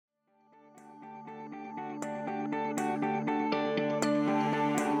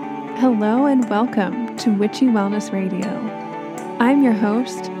Hello and welcome to Witchy Wellness Radio. I'm your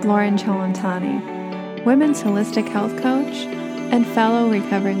host, Lauren Chalantani, women's holistic health coach and fellow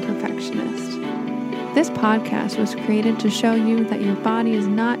recovering perfectionist. This podcast was created to show you that your body is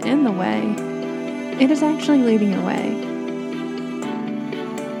not in the way, it is actually leading your way.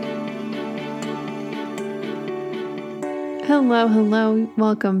 Hello,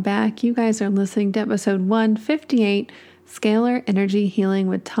 welcome back. You guys are listening to episode 158, Scalar Energy Healing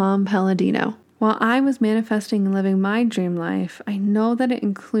with Tom Palladino. While I was manifesting and living my dream life, I know that it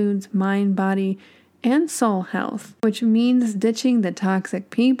includes mind, body, and soul health, which means ditching the toxic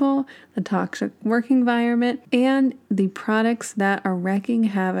people, the toxic work environment, and the products that are wreaking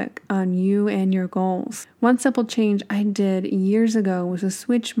havoc on you and your goals. One simple change I did years ago was to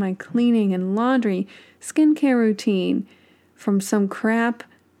switch my cleaning and laundry, skincare routine from some crap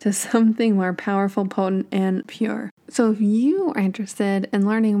to something more powerful, potent, and pure. So if you are interested in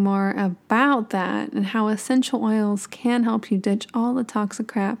learning more about that and how essential oils can help you ditch all the toxic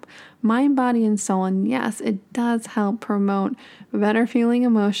crap, mind, body, and soul, and yes, it does help promote better feeling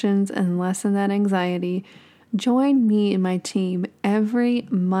emotions and lessen that anxiety, join me and my team every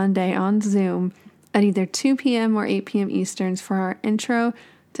Monday on Zoom at either 2 p.m. or 8 p.m. Easterns for our Intro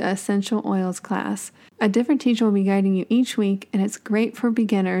to Essential Oils class. A different teacher will be guiding you each week, and it's great for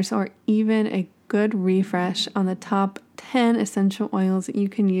beginners or even a good refresh on the top 10 essential oils that you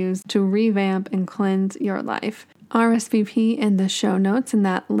can use to revamp and cleanse your life. RSVP in the show notes and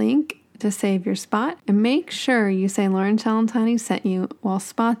that link to save your spot. And make sure you say Lauren Chalantani sent you. While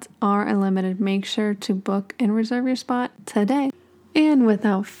spots are limited, make sure to book and reserve your spot today. And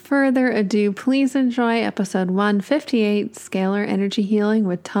without further ado, please enjoy episode 158, Scalar Energy Healing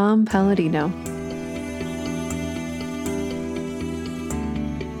with Tom Palladino.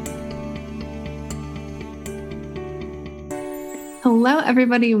 Hello,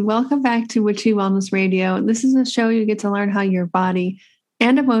 everybody, and welcome back to Witchy Wellness Radio. This is a show you get to learn how your body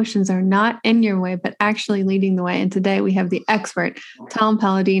and emotions are not in your way, but actually leading the way. And today we have the expert, Tom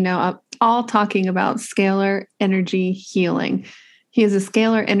Palladino, all talking about scalar energy healing. He is a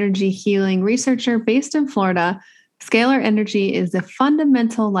scalar energy healing researcher based in Florida. Scalar energy is a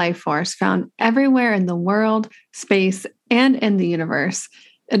fundamental life force found everywhere in the world, space, and in the universe.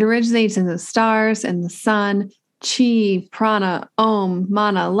 It originates in the stars and the sun. Chi, prana, om,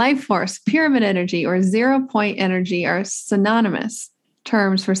 mana, life force, pyramid energy, or 0-point energy are synonymous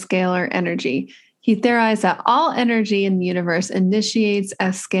terms for scalar energy. He theorized that all energy in the universe initiates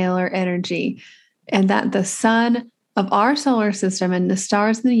as scalar energy, and that the sun of our solar system and the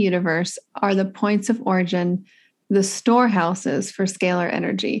stars in the universe are the points of origin, the storehouses for scalar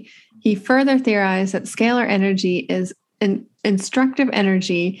energy. He further theorized that scalar energy is an instructive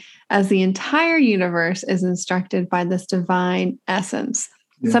energy as the entire universe is instructed by this divine essence.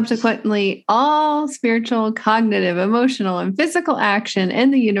 Yes. Subsequently, all spiritual, cognitive, emotional, and physical action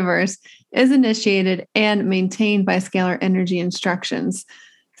in the universe is initiated and maintained by scalar energy instructions.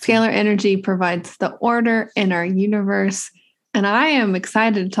 Scalar energy provides the order in our universe, and I am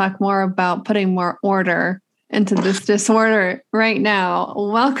excited to talk more about putting more order into this disorder right now.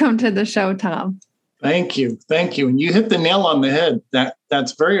 Welcome to the show, Tom. Thank you. And you hit the nail on the head.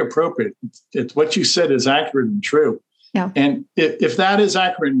 That's very appropriate. It's what you said is accurate and true. Yeah. And if that is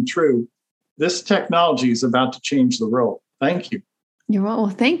accurate and true, this technology is about to change the world. Thank you. You're welcome.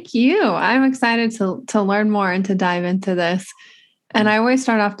 Well, thank you. I'm excited to learn more and to dive into this. And I always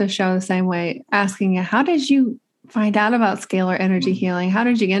start off the show the same way, asking you, how did you find out about scalar energy healing? How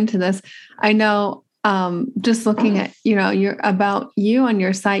did you get into this? I know just looking at, about you on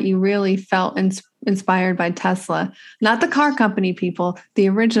your site, you really felt inspired by Tesla, not the car company people, the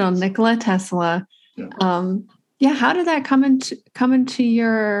original Nikola Tesla. Yeah. How did that come into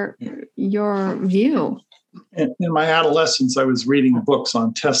your view? In my adolescence, I was reading books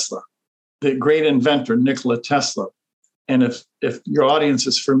on Tesla, the great inventor, Nikola Tesla. And if your audience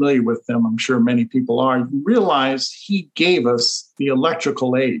is familiar with them, I'm sure many people are, you realize he gave us the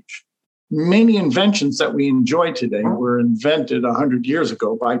electrical age. Many inventions that we enjoy today were invented 100 years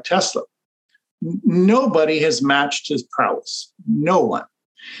ago by Tesla. Nobody has matched his prowess. No one.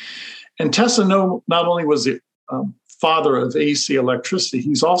 And Tesla not only was the father of AC electricity,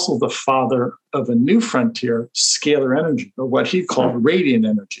 he's also the father of a new frontier, scalar energy, or what he called radiant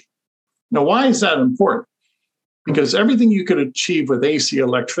energy. Now, why is that important? Because everything you could achieve with AC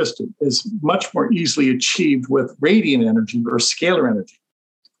electricity is much more easily achieved with radiant energy or scalar energy.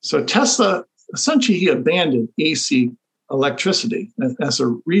 So Tesla, essentially, he abandoned AC electricity as a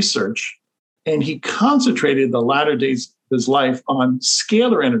research, and he concentrated the latter days of his life on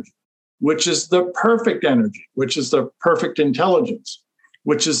scalar energy, which is the perfect energy, which is the perfect intelligence.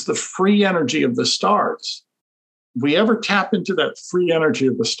 which is the free energy of the stars. If we ever tap into that free energy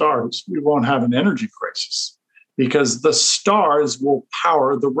of the stars, we won't have an energy crisis because the stars will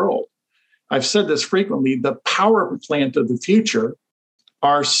power the world. I've said this frequently, the power plant of the future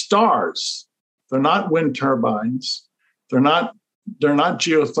are stars. They're not wind turbines. They're not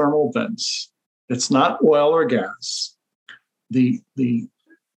geothermal vents. It's not oil or gas. The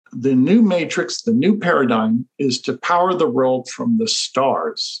new matrix, the new paradigm is to power the world from the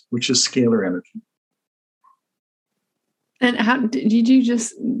stars, which is scalar energy. And how did you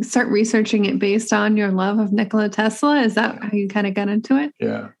just start researching it based on your love of Nikola Tesla? Is that how you kind of got into it?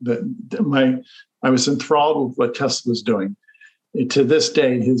 Yeah, I was enthralled with what Tesla was doing. To this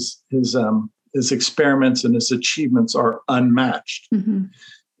day, his experiments and his achievements are unmatched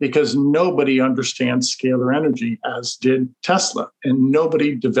because nobody understands scalar energy as did Tesla, and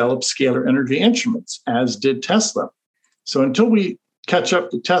nobody developed scalar energy instruments as did Tesla. So until we catch up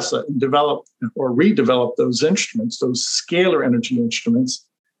to Tesla and develop or redevelop those instruments, those scalar energy instruments,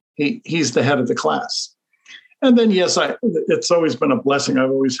 he's the head of the class. And then, yes, it's always been a blessing. I've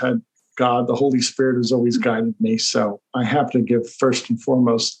always had God, the Holy Spirit has always guided me. So I have to give first and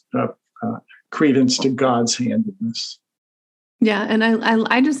foremost credence to God's hand in this. Yeah. And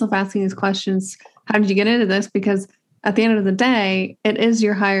I just love asking these questions. How did you get into this? Because at the end of the day, it is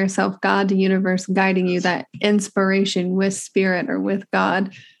your higher self, God, the universe guiding you, that inspiration with spirit or with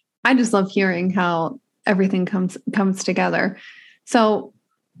God. I just love hearing how everything comes together. So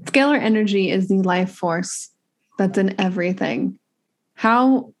scalar energy is the life force that's in everything.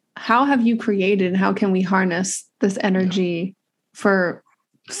 How have you created, how can we harness this energy for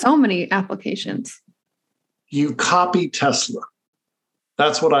so many applications? You copy Tesla.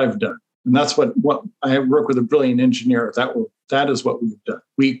 That's what I've done. And that's what I work with a brilliant engineer. That is what we've done.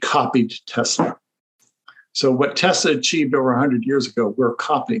 We copied Tesla. So what Tesla achieved over 100 years ago, we're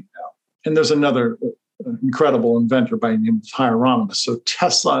copying now. And there's another incredible inventor by the name of Hieronymus. So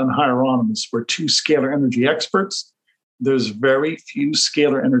Tesla and Hieronymus were two scalar energy experts. There's very few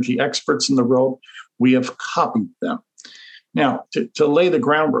scalar energy experts in the world. We have copied them. Now, to lay the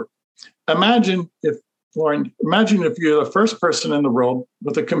groundwork, imagine if you're the first person in the world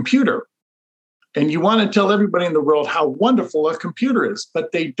with a computer and you want to tell everybody in the world how wonderful a computer is,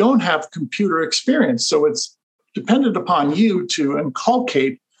 but they don't have computer experience. So it's dependent upon you to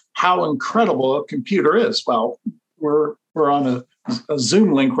inculcate how incredible a computer is. Well, we're on a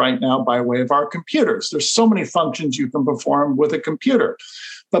Zoom link right now by way of our computers. There's so many functions you can perform with a computer.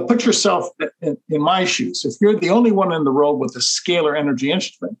 But put yourself in my shoes. If you're the only one in the world with a scalar energy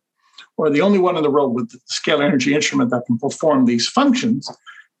instrument, or the only one in the world with the scalar energy instrument that can perform these functions,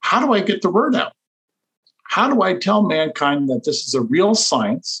 how do I get the word out? How do I tell mankind that this is a real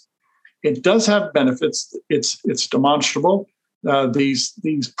science? It does have benefits. It's demonstrable.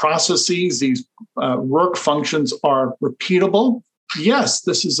 These processes, these work functions are repeatable. Yes,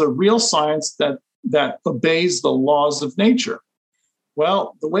 this is a real science that obeys the laws of nature.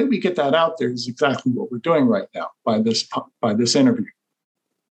 Well, the way we get that out there is exactly what we're doing right now by this interview.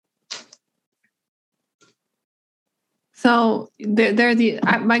 So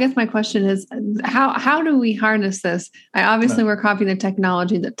I guess my question is, how do we harness this? We're copying the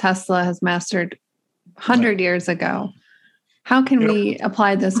technology that Tesla has mastered 100 years ago. How can we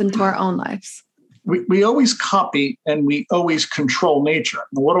apply this into our own lives? We always copy and we always control nature.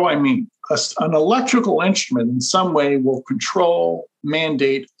 What do I mean? An electrical instrument in some way will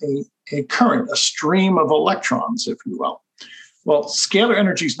mandate a current, a stream of electrons, if you will. Well, scalar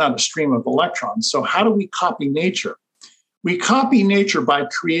energy is not a stream of electrons. So how do we copy nature? We copy nature by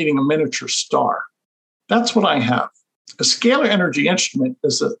creating a miniature star. That's what I have. A scalar energy instrument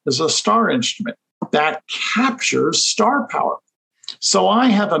is a star instrument that captures star power. So I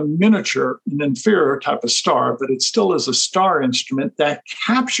have a miniature, an inferior type of star, but it still is a star instrument that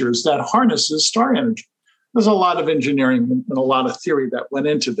harnesses star energy. There's a lot of engineering and a lot of theory that went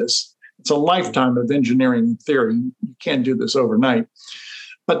into this. It's a lifetime of engineering and theory. You can't do this overnight.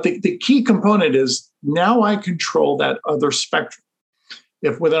 But the key component is now I control that other spectrum.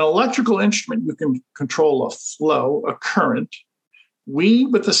 If with an electrical instrument, you can control a flow, a current, we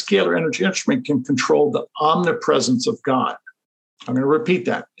with the scalar energy instrument can control the omnipresence of God. I'm going to repeat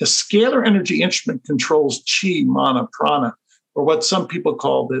that. A scalar energy instrument controls chi, mana, prana, or what some people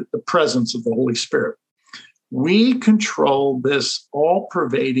call the presence of the Holy Spirit. We control this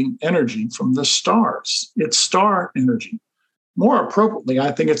all-pervading energy from the stars. It's star energy. More appropriately,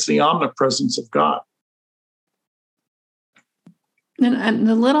 I think it's the omnipresence of God. And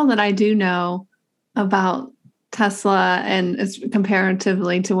the little that I do know about Tesla and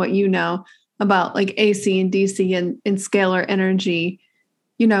comparatively to what you know about like AC and DC and scalar energy,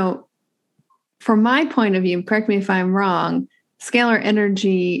 from my point of view, correct me if I'm wrong, scalar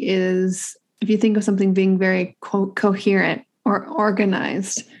energy is, if you think of something being very coherent or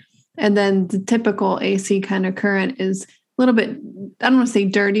organized, and then the typical AC kind of current is a little bit, I don't want to say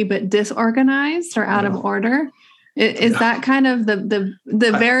dirty, but disorganized or out of order. Is that kind of the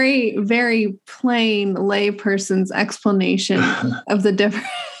very, very plain layperson's explanation of the difference?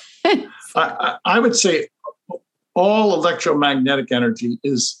 I would say all electromagnetic energy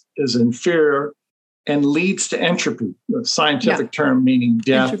is inferior and leads to entropy, the scientific term meaning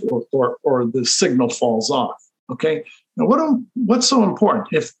death or the signal falls off. Okay. Now, what's so important?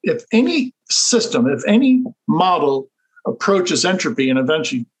 If any system, if any model approaches entropy and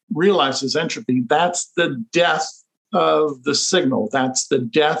eventually realizes entropy, that's the death of the signal. That's the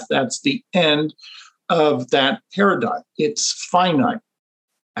death. That's the end of that paradigm. It's finite,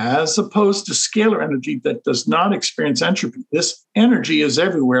 as opposed to scalar energy that does not experience entropy. This energy is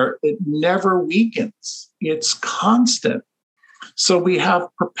everywhere. It never weakens. It's constant. So we have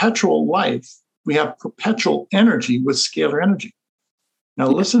perpetual life. We have perpetual energy with scalar energy. Now,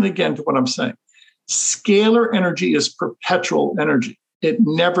 listen again to what I'm saying. Scalar energy is perpetual energy. It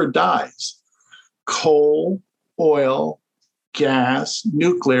never dies. Coal, oil, gas,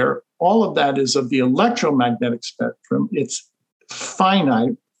 nuclear, all of that is of the electromagnetic spectrum. It's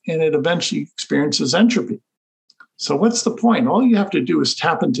finite, and it eventually experiences entropy. So what's the point? All you have to do is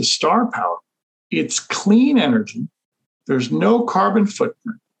tap into star power. It's clean energy. There's no carbon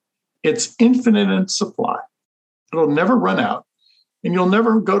footprint. It's infinite in supply. It'll never run out, and you'll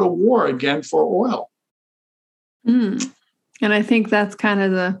never go to war again for oil. And I think that's kind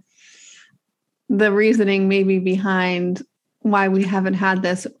of the reasoning maybe behind why we haven't had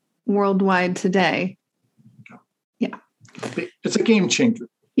this worldwide today. Yeah. It's a game changer.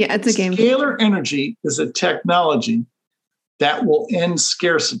 Yeah, it's a game changer. Scalar energy is a technology that will end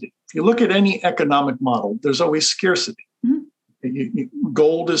scarcity. If you look at any economic model, there's always scarcity.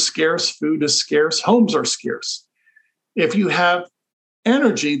 Gold is scarce, food is scarce, homes are scarce. If you have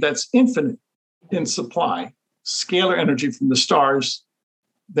energy that's infinite in supply, scalar energy from the stars,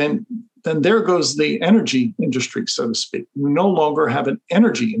 then there goes the energy industry, so to speak. You no longer have an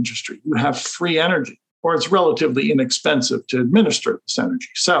energy industry. You have free energy, or it's relatively inexpensive to administer this energy.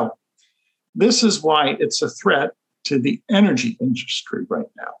 So this is why it's a threat to the energy industry right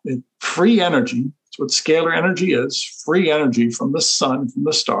now. Free energy, that's what scalar energy is. Free energy from the sun, from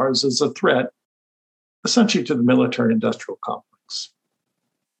the stars, is a threat essentially to the military-industrial complex.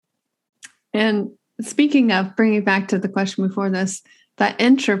 And speaking of, bringing back to the question before this, that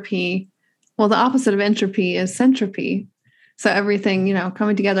entropy, well, the opposite of entropy is centropy. So everything,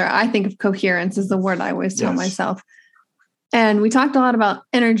 coming together, I think of coherence is the word I always tell myself. And we talked a lot about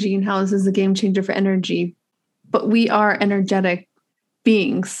energy and how this is a game changer for energy, but we are energetic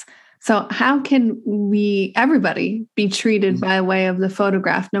beings. So how can everybody be treated by way of the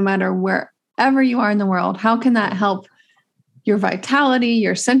photograph, no matter wherever you are in the world? How can that help your vitality,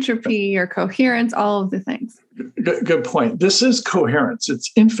 your centropy, your coherence, all of the things? Good point. This is coherence.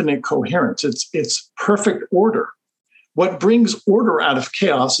 It's infinite coherence. It's perfect order. What brings order out of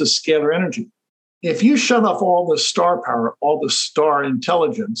chaos is scalar energy. If you shut off all the star power, all the star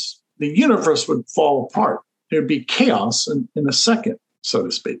intelligence, the universe would fall apart. There'd be chaos in a second, so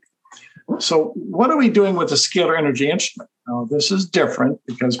to speak. So what are we doing with the scalar energy instrument? Now, this is different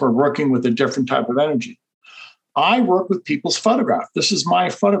because we're working with a different type of energy. I work with people's photograph. This is my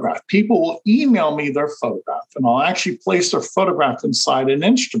photograph. People will email me their photograph, and I'll actually place their photograph inside an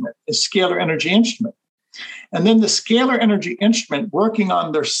instrument, a scalar energy instrument. And then the scalar energy instrument, working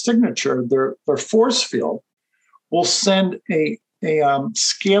on their signature, their force field, will send a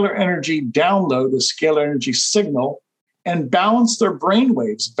scalar energy download, a scalar energy signal, and balance their brain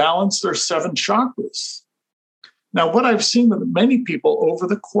waves, balance their 7 chakras. Now, what I've seen with many people over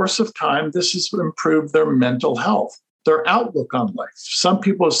the course of time, this has improved their mental health, their outlook on life. Some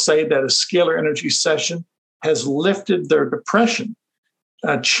people say that a scalar energy session has lifted their depression,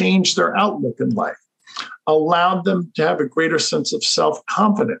 changed their outlook in life, allowed them to have a greater sense of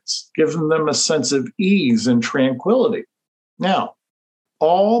self-confidence, given them a sense of ease and tranquility. Now,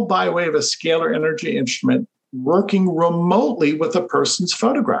 all by way of a scalar energy instrument working remotely with a person's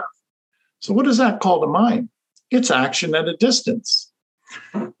photograph. So what does that call to mind? It's action at a distance.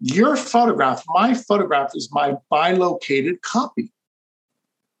 Your photograph, my photograph, is my bilocated copy.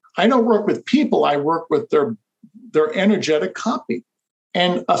 I don't work with people, I work with their energetic copy.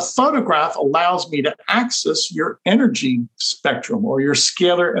 And a photograph allows me to access your energy spectrum or your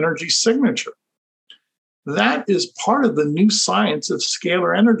scalar energy signature. That is part of the new science of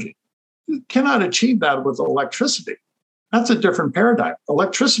scalar energy. You cannot achieve that with electricity. That's a different paradigm.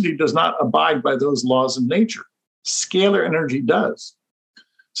 Electricity does not abide by those laws of nature. Scalar energy does.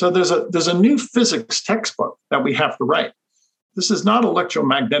 So there's a new physics textbook that we have to write. This is not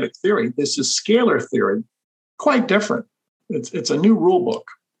electromagnetic theory. This is scalar theory. Quite different. It's a new rule book.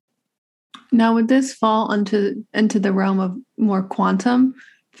 Now, would this fall into the realm of more quantum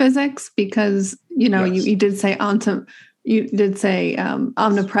physics? Because yes. you did say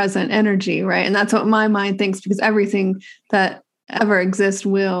omnipresent energy, right? And that's what my mind thinks, because everything that ever exists,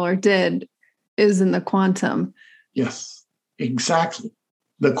 will, or did is in the quantum. Yes, exactly.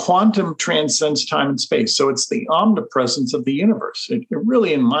 The quantum transcends time and space. So it's the omnipresence of the universe. It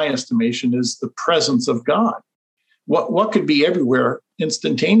really, in my estimation, is the presence of God. What could be everywhere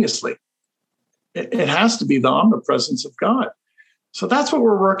instantaneously? It has to be the omnipresence of God. So that's what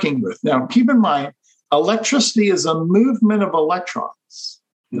we're working with. Now, keep in mind, electricity is a movement of electrons.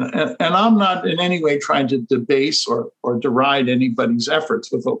 And I'm not in any way trying to debase or deride anybody's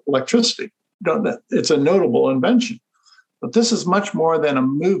efforts with electricity. It's a notable invention. But this is much more than a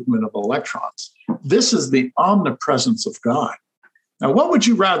movement of electrons. This is the omnipresence of God. Now, what would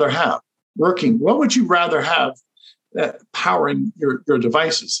you rather have working? What would you rather have powering your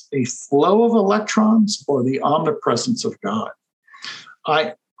devices? A flow of electrons or the omnipresence of God?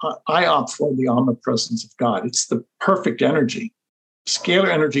 I opt for the omnipresence of God. It's the perfect energy. Scalar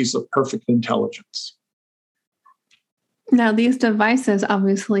energy is a perfect intelligence. Now, these devices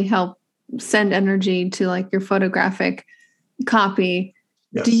obviously help send energy to like your photographic copy.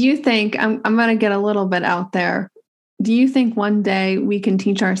 Yes. Do you think, I'm going to get a little bit out there, do you think one day we can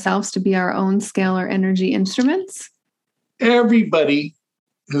teach ourselves to be our own scalar energy instruments? Everybody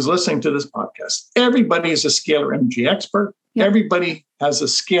who's listening to this podcast, everybody is a scalar energy expert. Yep. Everybody has a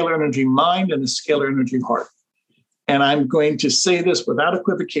scalar energy mind and a scalar energy heart. And I'm going to say this without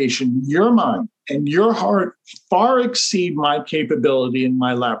equivocation, your mind and your heart far exceed my capability in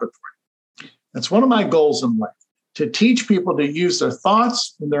my laboratory. That's one of my goals in life, to teach people to use their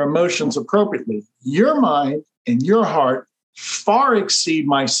thoughts and their emotions appropriately. Your mind and your heart far exceed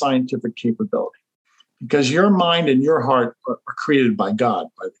my scientific capability, because your mind and your heart are created by God,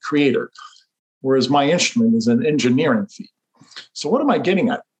 by the Creator, whereas my instrument is an engineering feat. So what am I getting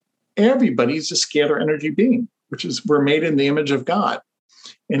at? Everybody's a scalar energy being, which is we're made in the image of God.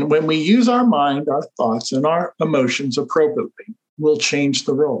 And when we use our mind, our thoughts, and our emotions appropriately, we'll change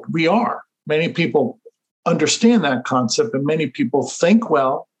the world. We are. Many people understand that concept, and many people think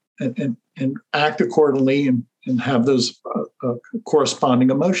well and act accordingly and have those corresponding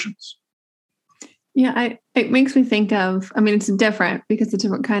emotions. Yeah, it makes me think of, it's different because it's a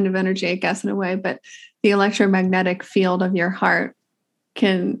different kind of energy, I guess, in a way, but the electromagnetic field of your heart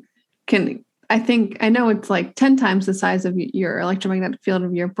can I know it's like 10 times the size of your electromagnetic field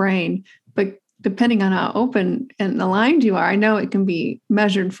of your brain, but depending on how open and aligned you are, I know it can be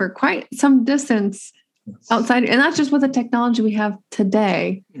measured for quite some distance outside. And that's just with the technology we have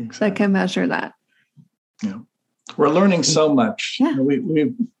today that can measure that. Yeah. We're learning so much. Yeah.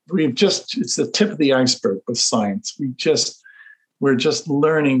 We've just, it's the tip of the iceberg with science. We're just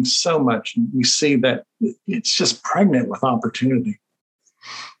learning so much. And we see that it's just pregnant with opportunity.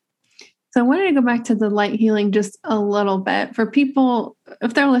 So I wanted to go back to the light healing just a little bit. For people,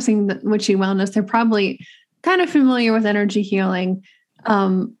 if they're listening to Witchy Wellness, they're probably kind of familiar with energy healing.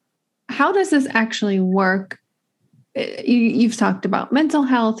 How does this actually work? You've talked about mental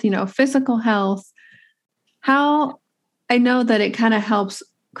health, physical health. How I know that it kind of helps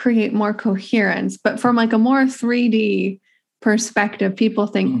create more coherence, but from like a more 3D perspective, people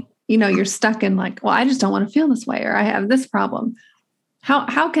think, you're stuck in like, well, I just don't want to feel this way, or I have this problem.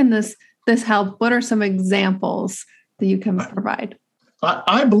 How can this help? What are some examples that you can provide?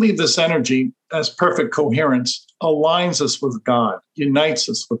 I believe this energy, as perfect coherence, aligns us with God, unites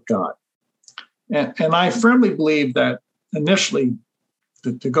us with God. And I firmly believe that initially,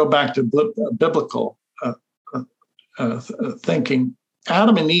 to go back to biblical thinking,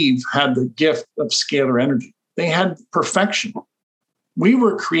 Adam and Eve had the gift of scalar energy. They had perfection. We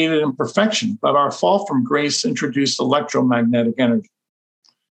were created in perfection, but our fall from grace introduced electromagnetic energy.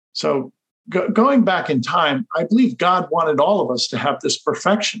 So going back in time, I believe God wanted all of us to have this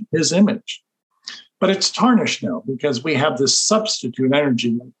perfection, his image. But it's tarnished now because we have this substitute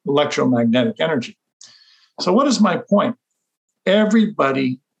energy, electromagnetic energy. So what is my point?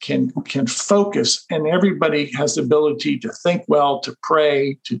 Everybody can focus, and everybody has the ability to think well, to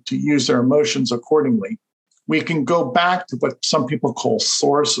pray, to use their emotions accordingly. We can go back to what some people call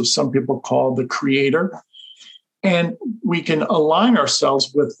source, or some people call the creator, and we can align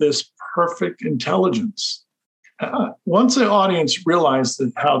ourselves with this perfect intelligence. once the audience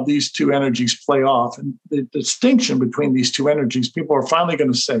realizes how these two energies play off and the distinction between these two energies, people are finally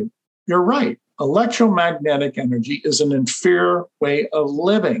going to say, you're right. Electromagnetic energy is an inferior way of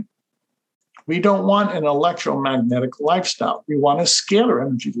living. We don't want an electromagnetic lifestyle. We want a scalar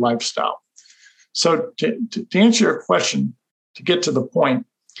energy lifestyle. So to answer your question, to get to the point,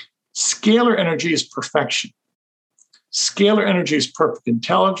 scalar energy is perfection. Scalar energy is perfect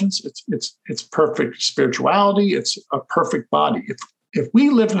intelligence. It's perfect spirituality. It's a perfect body. If we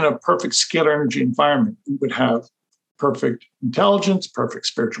lived in a perfect scalar energy environment, we would have perfect intelligence, perfect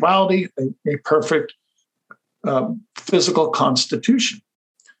spirituality, a perfect physical constitution.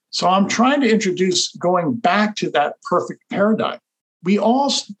 So I'm trying to introduce going back to that perfect paradigm. We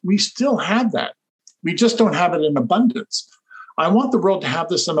still have that. We just don't have it in abundance. I want the world to have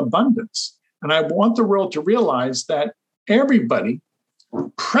this in abundance. And I want the world to realize that everybody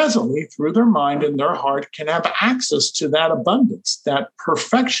presently, through their mind and their heart, can have access to that abundance, that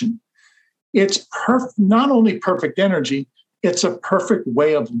perfection. It's not only perfect energy, it's a perfect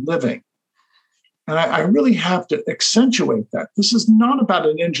way of living. And I really have to accentuate that. This is not about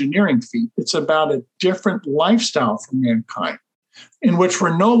an engineering feat. It's about a different lifestyle for mankind in which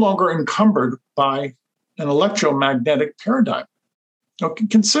we're no longer encumbered by an electromagnetic paradigm. Now,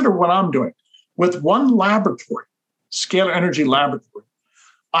 consider what I'm doing. With one laboratory, scalar energy laboratory,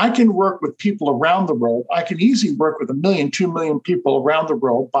 I can work with people around the world. I can easily work with 1 million, 2 million people around the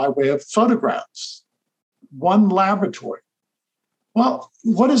world by way of photographs. One laboratory. Well,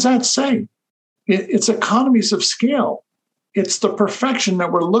 what does that say? It's economies of scale. It's the perfection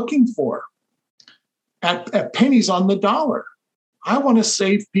that we're looking for at pennies on the dollar. I want to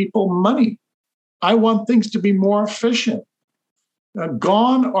save people money. I want things to be more efficient.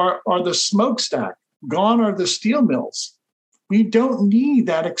 Gone are the smokestack. Gone are the steel mills. We don't need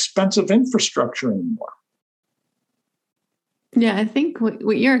that expensive infrastructure anymore. Yeah, I think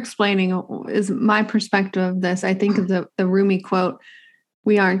what you're explaining is my perspective of this. I think of the Rumi quote,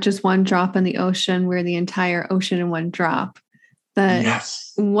 we aren't just one drop in the ocean, we're the entire ocean in one drop. That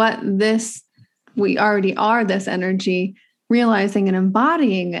yes. We already are this energy, realizing and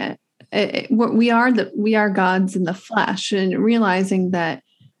embodying it. We are gods in the flesh, and realizing that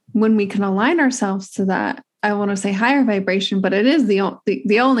when we can align ourselves to that, I want to say higher vibration, but it is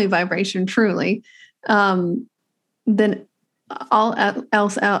the only vibration truly, then all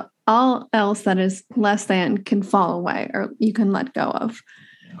else that is less than can fall away, or you can let go of.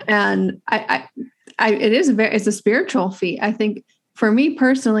 And it's a spiritual feat. I think for me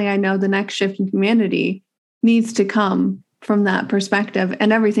personally, I know the next shift in humanity needs to come from that perspective,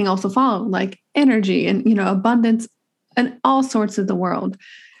 and everything else will follow, like energy and, abundance and all sorts of the world.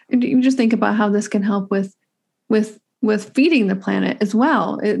 And you just think about how this can help with feeding the planet as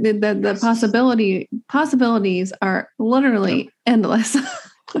well. The possibilities are literally endless.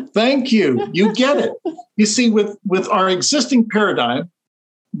 Thank you. You get it. You see, with our existing paradigm,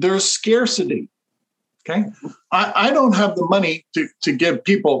 there's scarcity. Okay. I don't have the money to give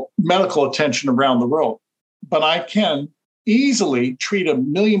people medical attention around the world, but I can easily treat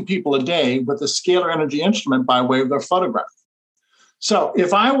 1 million people a day with a scalar energy instrument by way of their photograph. So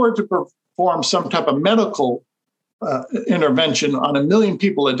if I were to perform some type of medical intervention on 1 million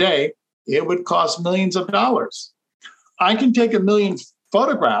people a day, it would cost millions of dollars. I can take 1 million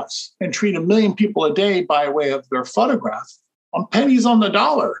photographs and treat 1 million people a day by way of their photograph on pennies on the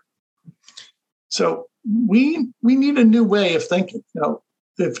dollar. So we need a new way of thinking.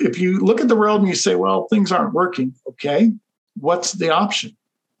 If you look at the world and you say, well, things aren't working, okay, what's the option?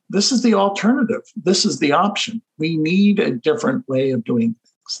 This is the alternative. This is the option. We need a different way of doing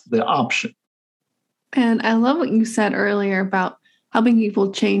things, the option. And I love what you said earlier about helping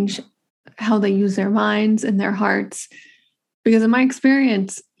people change how they use their minds and their hearts. Because in my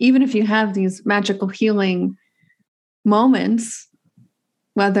experience, even if you have these magical healing moments,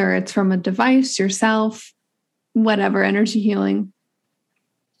 whether it's from a device, yourself, whatever, energy healing,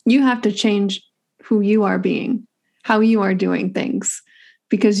 you have to change who you are being, how you are doing things.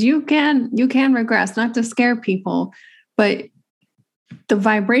 Because you can regress, not to scare people, but the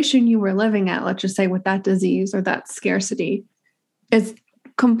vibration you were living at, let's just say with that disease or that scarcity, is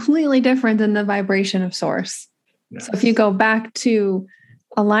completely different than the vibration of source. Yes. So if you go back to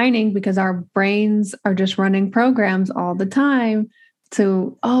aligning, because our brains are just running programs all the time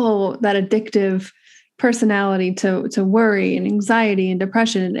to, that addictive personality to worry and anxiety and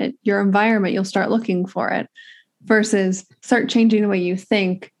depression, your environment, you'll start looking for it, versus start changing the way you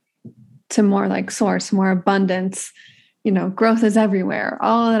think to more like source, more abundance. Growth is everywhere.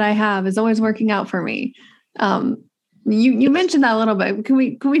 All that I have is always working out for me. You mentioned that a little bit. Can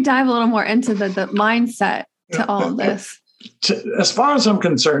we dive a little more into the mindset to all of this? As far as I'm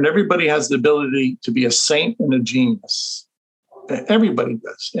concerned, everybody has the ability to be a saint and a genius. Everybody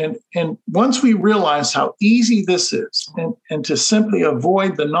does. And once we realize how easy this is, and to simply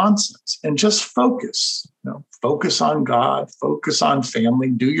avoid the nonsense and just focus, focus on God, focus on family,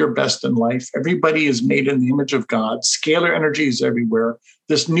 do your best in life. Everybody is made in the image of God. Scalar energy is everywhere.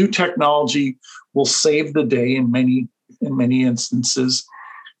 This new technology will save the day in many instances.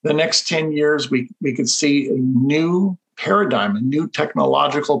 The next 10 years, we could see a new paradigm, a new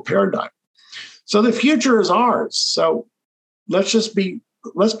technological paradigm. So the future is ours. So let's be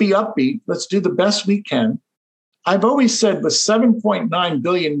upbeat. Let's do the best we can. I've always said with 7.9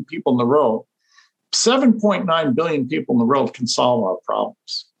 billion people in the world, 7.9 billion people in the world can solve our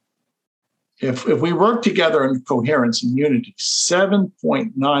problems. If we work together in coherence and unity,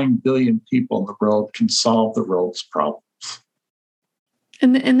 7.9 billion people in the world can solve the world's problems.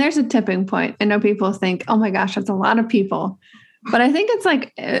 And there's a tipping point. I know people think, oh my gosh, that's a lot of people. But I think it's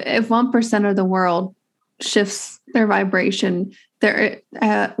like if 1% of the world shifts their vibration,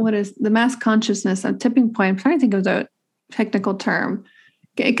 what is the mass consciousness, a tipping point? I'm trying to think of the technical term.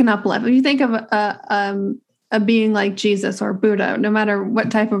 It can uplift. If you think of a being like Jesus or Buddha, no matter what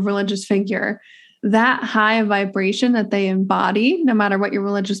type of religious figure, that high vibration that they embody, no matter what your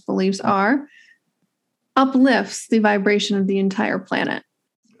religious beliefs are, uplifts the vibration of the entire planet.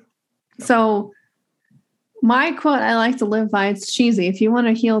 So my quote I like to live by, it's cheesy. If you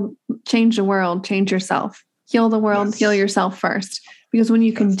want to change the world, change yourself. Heal the world, yes. Heal yourself first. Because when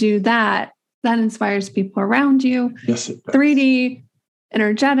you can do that, that inspires people around you. Yes, it does. 3D,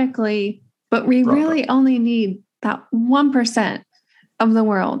 energetically, but we really only need that 1% of the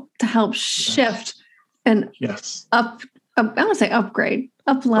world to help shift and I want to say upgrade,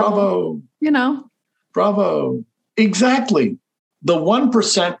 up level. Bravo. Bravo. Exactly. The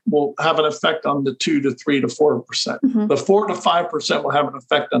 1% will have an effect on the 2 to 3 to 4%. Mm-hmm. The 4 to 5% will have an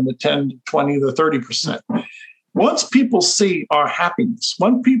effect on the 10 to 20 to 30%. Once people see our happiness,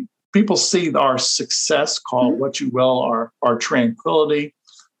 when people see our success, call it what you will, our tranquility,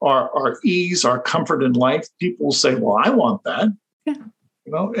 our ease, our comfort in life, people will say, well, I want that. Yeah.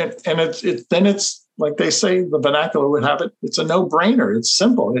 And it's like they say, the vernacular would have it, it's a no-brainer. It's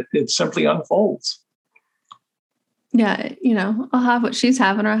simple. It simply unfolds. Yeah, I'll have what she's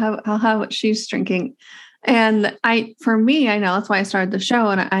having, or I'll have what she's drinking. And for me, I know that's why I started the show.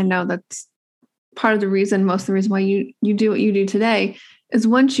 And I know that's part of the reason, most of the reason why you do what you do today is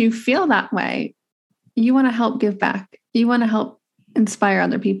once you feel that way, you want to help give back. You want to help inspire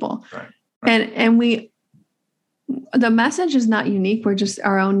other people. Right. And the message is not unique. We're just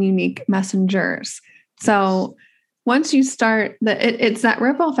our own unique messengers. So once you start, it's that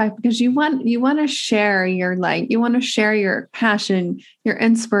ripple effect, because you want to share your light, you want to share your passion, your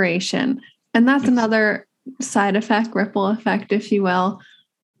inspiration, and that's another side effect, ripple effect, if you will,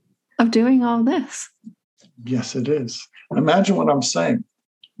 of doing all this. Yes, it is. Imagine what I'm saying.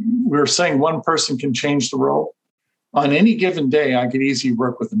 We're saying one person can change the world. On any given day, I could easily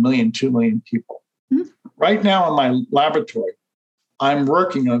work with 1 million, 2 million people. Mm-hmm. Right now in my laboratory, I'm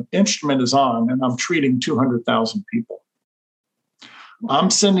working, an instrument is on, and I'm treating 200,000 people.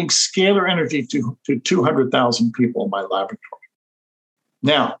 I'm sending scalar energy to 200,000 people in my laboratory.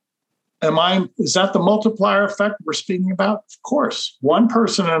 Now, is that the multiplier effect we're speaking about? Of course. One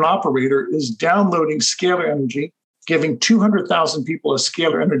person, an operator, is downloading scalar energy, giving 200,000 people a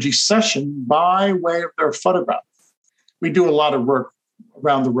scalar energy session by way of their photograph. We do a lot of work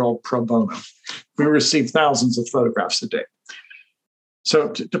around the world pro bono. We receive thousands of photographs a day. So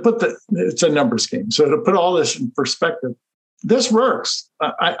to put it's a numbers game. So to put all this in perspective, this works.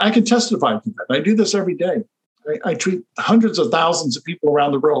 I can testify to that. I do this every day. I treat hundreds of thousands of people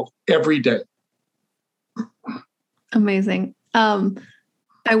around the world every day. Amazing. I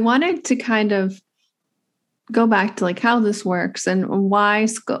wanted to kind of go back to like how this works and why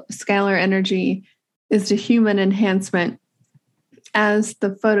scalar energy is to human enhancement as the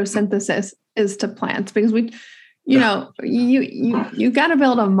photosynthesis is to plants, because you got to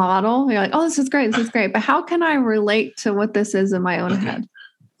build a model. You're like, oh, this is great. But how can I relate to what this is in my own head?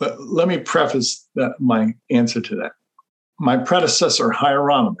 Let me preface my answer to that. My predecessor,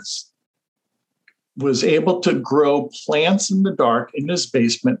 Hieronymus, was able to grow plants in the dark in his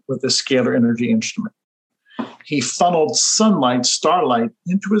basement with a scalar energy instrument. He funneled sunlight, starlight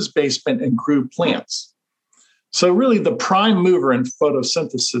into his basement and grew plants. So really the prime mover in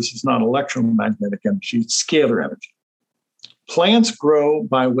photosynthesis is not electromagnetic energy, it's scalar energy. Plants grow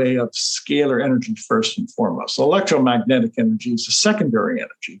by way of scalar energy first and foremost. Electromagnetic energy is a secondary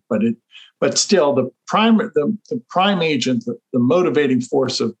energy, but But still, the prime agent, the motivating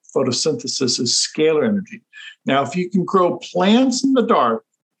force of photosynthesis is scalar energy. Now, if you can grow plants in the dark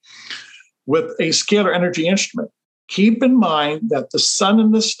with a scalar energy instrument, keep in mind that the sun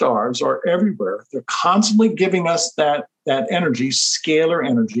and the stars are everywhere. They're constantly giving us that energy, scalar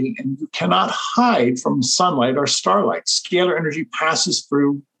energy, and you cannot hide from sunlight or starlight. Scalar energy passes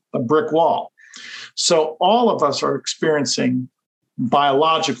through a brick wall. So all of us are experiencing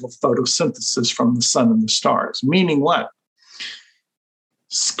biological photosynthesis from the sun and the stars, meaning what?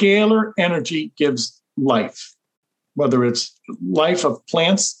 Scalar energy gives life, whether it's life of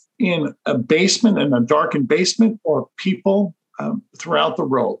plants in a basement, in a darkened basement, or people throughout the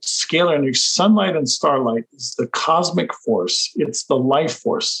world. Scalar energy, sunlight and starlight is the cosmic force. It's the life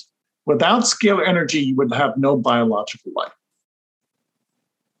force. Without scalar energy, you would have no biological life.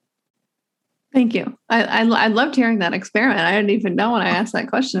 Thank you. I loved hearing that experiment. I didn't even know when I asked that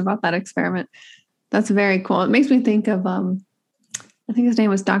question about that experiment. That's very cool. It makes me think of, I think his name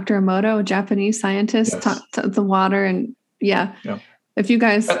was Dr. Emoto, a Japanese scientist, Yes. taught the water. And yeah. If you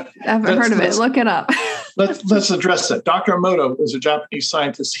guys haven't heard of it, look it up. let's address that. Dr. Emoto was a Japanese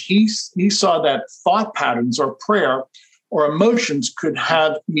scientist. He saw that thought patterns or prayer or emotions could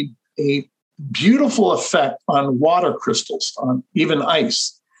have a beautiful effect on water crystals, on even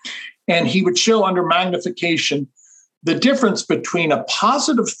ice. And he would show under magnification the difference between a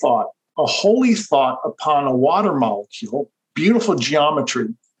positive thought, a holy thought upon a water molecule, beautiful geometry,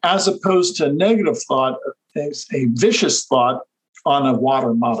 as opposed to a negative thought, a vicious thought on a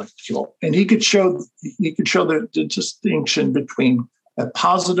water molecule. And he could show the distinction between a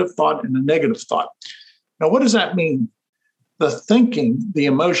positive thought and a negative thought. Now, what does that mean? The thinking, the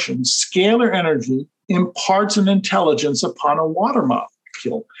emotion, scalar energy imparts an intelligence upon a water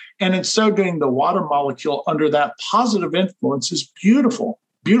molecule. And in so doing, the water molecule under that positive influence is beautiful,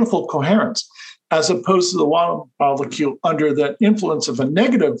 beautiful coherence, as opposed to the water molecule under the influence of a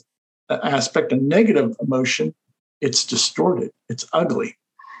negative aspect, a negative emotion. It's distorted. It's ugly.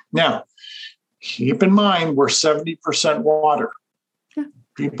 Now, keep in mind, we're 70% water. Yeah.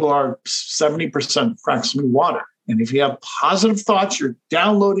 People are 70% fractionally water. And if you have positive thoughts, you're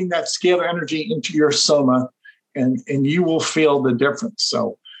downloading that scalar energy into your soma, and you will feel the difference.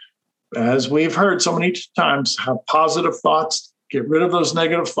 So as we've heard so many times, have positive thoughts, get rid of those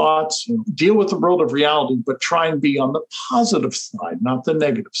negative thoughts, deal with the world of reality, but try and be on the positive side, not the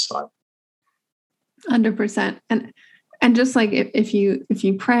negative side. 100%. And just like if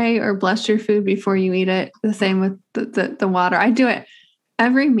you pray or bless your food before you eat it, the same with the water. I do it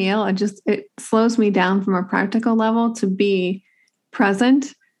every meal. It slows me down from a practical level to be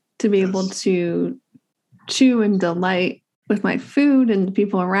present, to be able to chew and delight with my food and the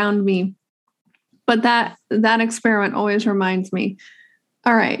people around me. But that experiment always reminds me,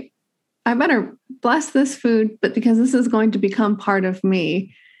 all right, I better bless this food, but because this is going to become part of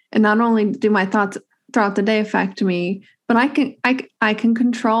me, and not only do my thoughts throughout the day affect me, but I can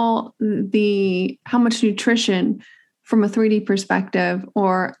control how much nutrition from a 3D perspective,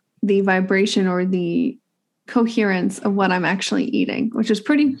 or the vibration or the coherence of what I'm actually eating, which is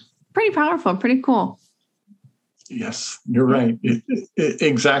pretty powerful, pretty cool. Yes, you're right.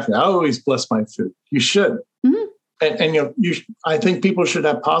 Exactly. I always bless my food. You should. Mm-hmm. And I think people should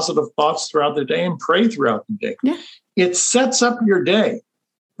have positive thoughts throughout the day and pray throughout the day. Yeah. It sets up your day.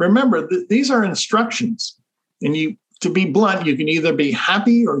 Remember, these are instructions. And to be blunt, you can either be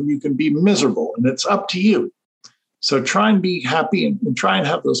happy or you can be miserable, and it's up to you. So try and be happy and try and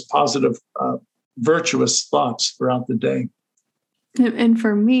have those positive, virtuous thoughts throughout the day. And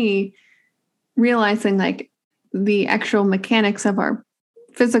for me, realizing like the actual mechanics of our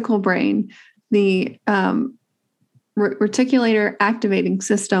physical brain, the reticulator activating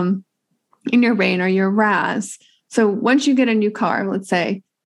system in your brain, or your RAS. So once you get a new car, let's say,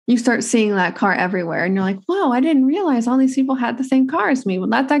 you start seeing that car everywhere and you're like, whoa, I didn't realize all these people had the same car as me. Well,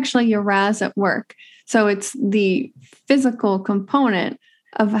 that's actually your RAS at work. So it's the physical component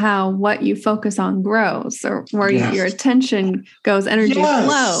of how what you focus on grows, or where your attention goes, energy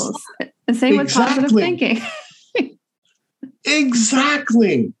flows. The same with positive thinking.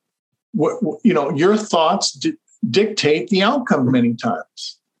 Exactly. Your thoughts dictate the outcome many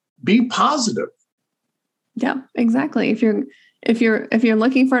times. Be positive. Yeah, exactly. If you're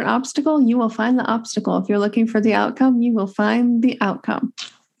looking for an obstacle, you will find the obstacle. If you're looking for the outcome, you will find the outcome.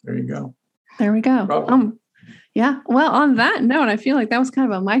 There you go. There we go. Yeah. Well, on that note, I feel like that was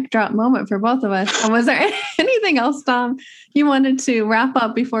kind of a mic drop moment for both of us. Was there anything else, Tom, you wanted to wrap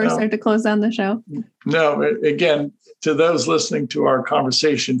up before we start to close down the show? No. Again, to those listening to our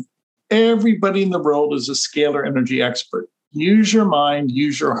conversation, everybody in the world is a scalar energy expert. use your mind,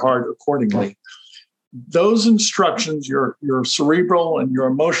 use your heart accordingly. Those instructions, your cerebral and your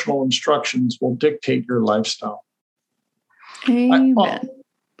emotional instructions, will dictate your lifestyle. Amen.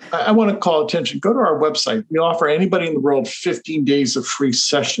 I want to call attention. Go to our website. We offer anybody in the world 15 days of free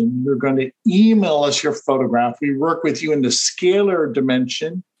session. You're going to email us your photograph. We work with you in the scalar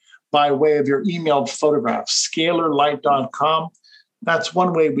dimension by way of your emailed photograph, scalarlight.com. That's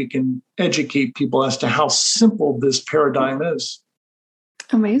one way we can educate people as to how simple this paradigm is.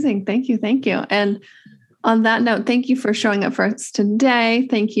 Amazing. Thank you. Thank you. And on that note, thank you for showing up for us today.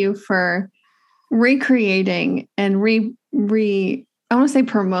 Thank you for recreating and I want to say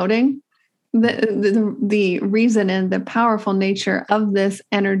promoting the reason and the powerful nature of this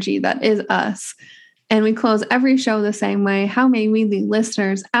energy that is us. And we close every show the same way. How may we, the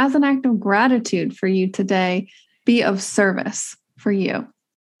listeners, as an act of gratitude for you today, be of service for you?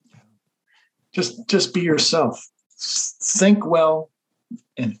 Just be yourself. Think well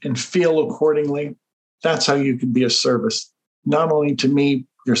and feel accordingly. That's how you can be of service, not only to me,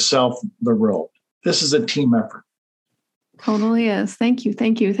 yourself, the world. This is a team effort. Totally is. Thank you.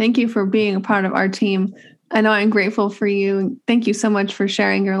 Thank you. Thank you for being a part of our team. I know I'm grateful for you. Thank you so much for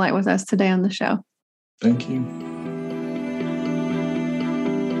sharing your light with us today on the show. Thank you.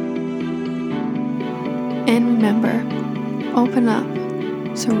 And remember, open up,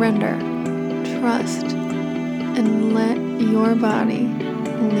 surrender, trust, and let your body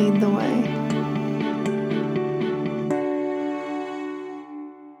lead the way.